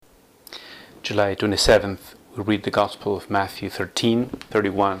July 27th, we read the Gospel of Matthew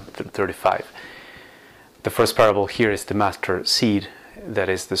 13:31-35. The first parable here is the mustard seed, that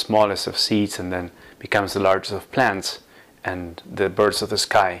is the smallest of seeds and then becomes the largest of plants, and the birds of the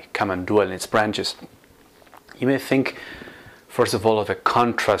sky come and dwell in its branches. You may think, first of all, of a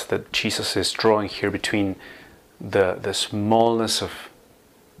contrast that Jesus is drawing here between the smallness of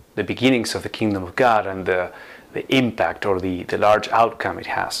the beginnings of the kingdom of God and the impact or the large outcome it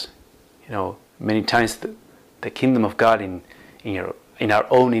has. You know, many times the kingdom of God in our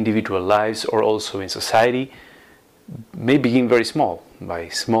own individual lives or also in society may begin very small, by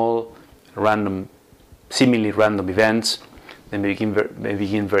small, random, seemingly random events. They may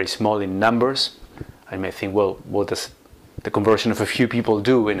begin very small in numbers. I may think, well, what does the conversion of a few people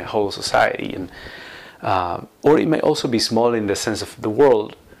do in a whole society? And or it may also be small in the sense of the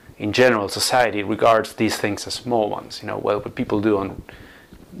world in general. Society regards these things as small ones. You know, well, what people do on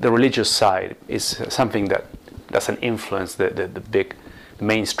the religious side is something that doesn't influence the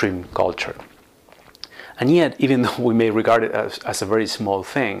mainstream culture. And yet, even though we may regard it as a very small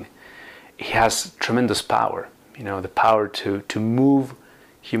thing, it has tremendous power. You know, the power to move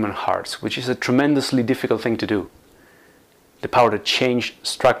human hearts, which is a tremendously difficult thing to do. The power to change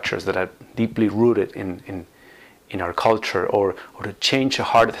structures that are deeply rooted in our culture, or to change a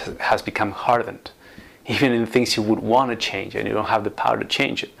heart that has become hardened, even in things you would want to change and you don't have the power to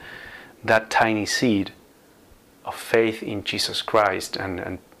change it. That tiny seed of faith in Jesus Christ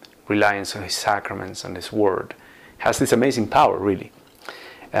and reliance on His sacraments and His Word has this amazing power, really.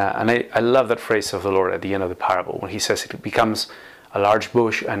 And I love that phrase of the Lord at the end of the parable when He says it becomes a large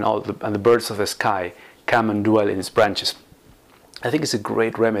bush and the birds of the sky come and dwell in its branches. I think it's a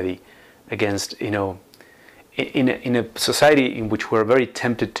great remedy against, you know, in a society in which we're very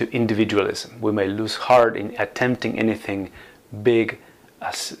tempted to individualism. We may lose heart in attempting anything big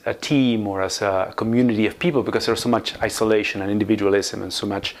as a team or as a community of people because there's so much isolation and individualism and so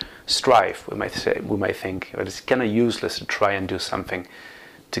much strife. We might think that it's kind of useless to try and do something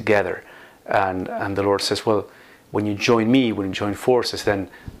together. And the Lord says, well, when you join me, when you join forces, then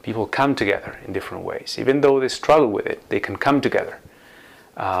people come together in different ways. Even though they struggle with it, they can come together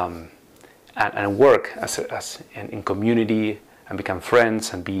and work in community and become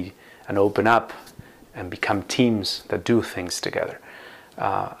friends and open up and become teams that do things together.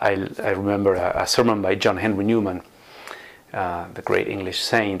 I remember a sermon by John Henry Newman, the great English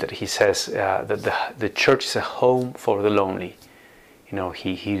saint, that he says that the church is a home for the lonely. You know,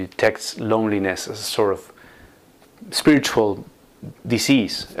 he detects loneliness as a sort of spiritual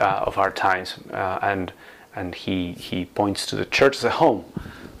disease of our times, and he points to the church as a home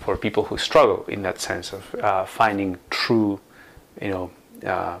for people who struggle in that sense of finding true, you know,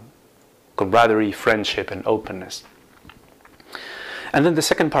 camaraderie, friendship, and openness. And then the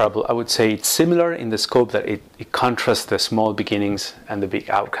second parable, I would say it's similar in the scope that it contrasts the small beginnings and the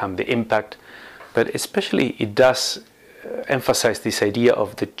big outcome, the impact, but especially it does emphasize this idea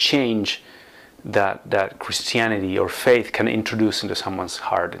of the change that Christianity or faith can introduce into someone's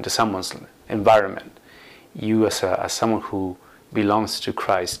heart, into someone's environment. You as someone who belongs to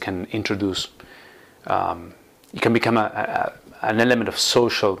Christ can introduce, you can become an element of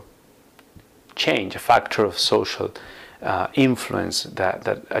social change, a factor of social influence that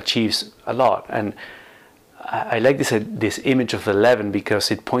achieves a lot. And I like this image of the leaven because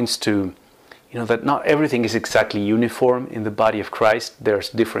it points to, you know, that not everything is exactly uniform in the body of Christ. There's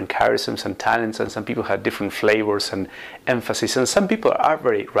different charisms and talents, and some people have different flavors and emphasis, and some people are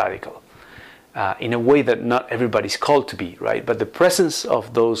very radical in a way that not everybody's called to be, right? But the presence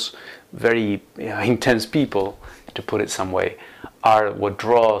of those very intense people, to put it some way, are what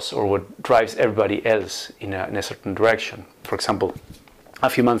draws or what drives everybody else in a certain direction. For example, a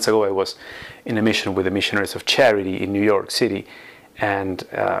few months ago I was in a mission with the Missionaries of Charity in New York City, and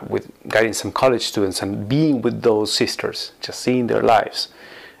with guiding some college students and being with those sisters, just seeing their lives.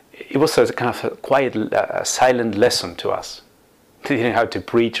 It was a kind of a quiet, silent lesson to us. They didn't have to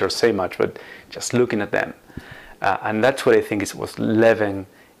preach or say much, but just looking at them. And that's what I think is what leaven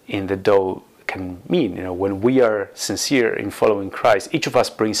in the dough can mean. You know, when we are sincere in following Christ, each of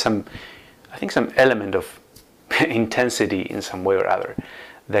us brings some element of intensity in some way or other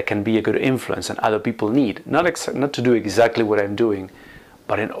that can be a good influence and other people need. Not to do exactly what I'm doing,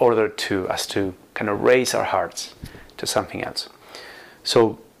 but in order to kind of raise our hearts to something else.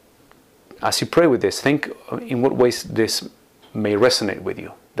 So as you pray with this, think in what ways this may resonate with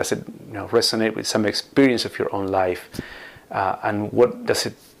you. Does it, you know, resonate with some experience of your own life? And what does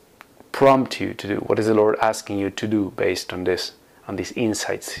it prompt you to do? What is the Lord asking you to do based on these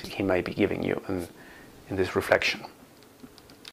insights He might be giving you in this reflection?